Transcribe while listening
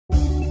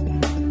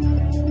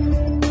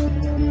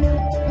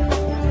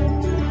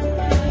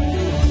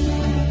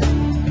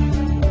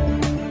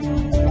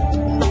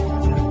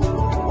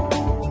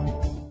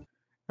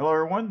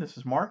everyone, this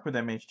is Mark with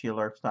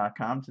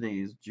MHTAlerts.com. Today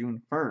is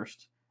June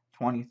 1st,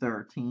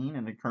 2013,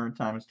 and the current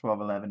time is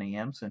 12:11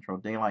 a.m. Central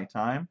Daylight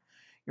Time.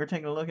 You're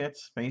taking a look at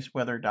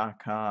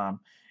spaceweather.com.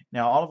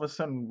 Now, all of a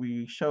sudden,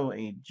 we show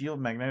a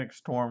geomagnetic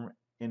storm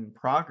in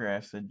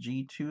progress, a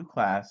G2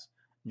 class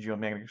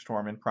geomagnetic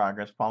storm in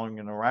progress following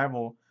an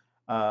arrival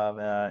of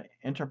an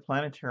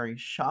interplanetary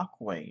shock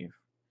wave,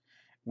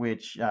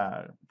 which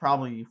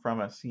probably from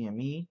a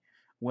CME.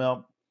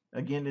 Well,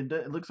 again,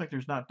 it looks like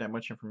there's not that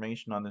much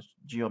information on this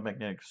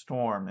geomagnetic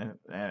storm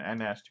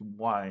and as to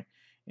why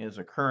it is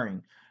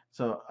occurring.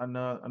 So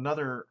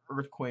another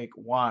earthquake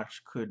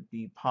watch could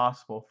be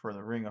possible for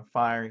the Ring of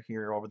Fire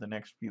here over the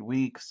next few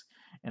weeks,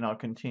 and I'll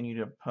continue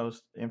to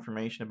post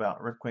information about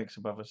earthquakes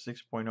above a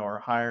 6.0 or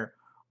higher,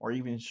 or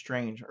even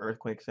strange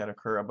earthquakes that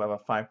occur above a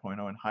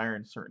 5.0 and higher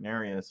in certain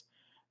areas.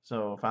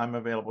 So if I'm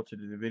available to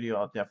do the video,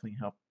 I'll definitely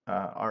help,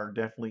 or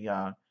definitely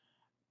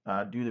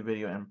do the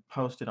video and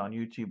post it on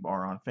YouTube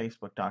or on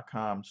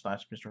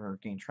Facebook.com/Mr.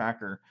 Hurricane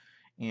Tracker,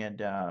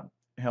 and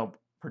help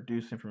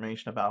produce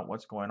information about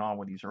what's going on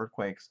with these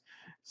earthquakes.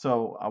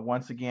 So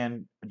once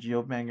again, a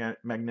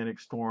geomagnetic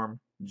storm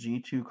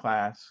G2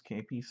 class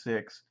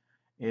KP6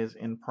 is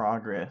in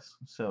progress.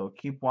 So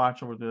keep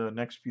watch over the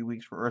next few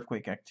weeks for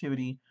earthquake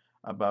activity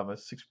above a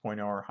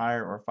 6.0 or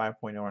higher, or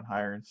 5.0 and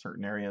higher in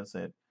certain areas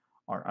that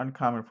are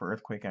uncommon for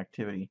earthquake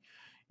activity.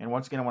 And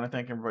once again, I want to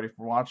thank everybody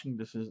for watching.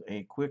 This is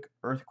a quick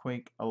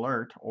earthquake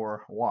alert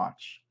or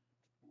watch.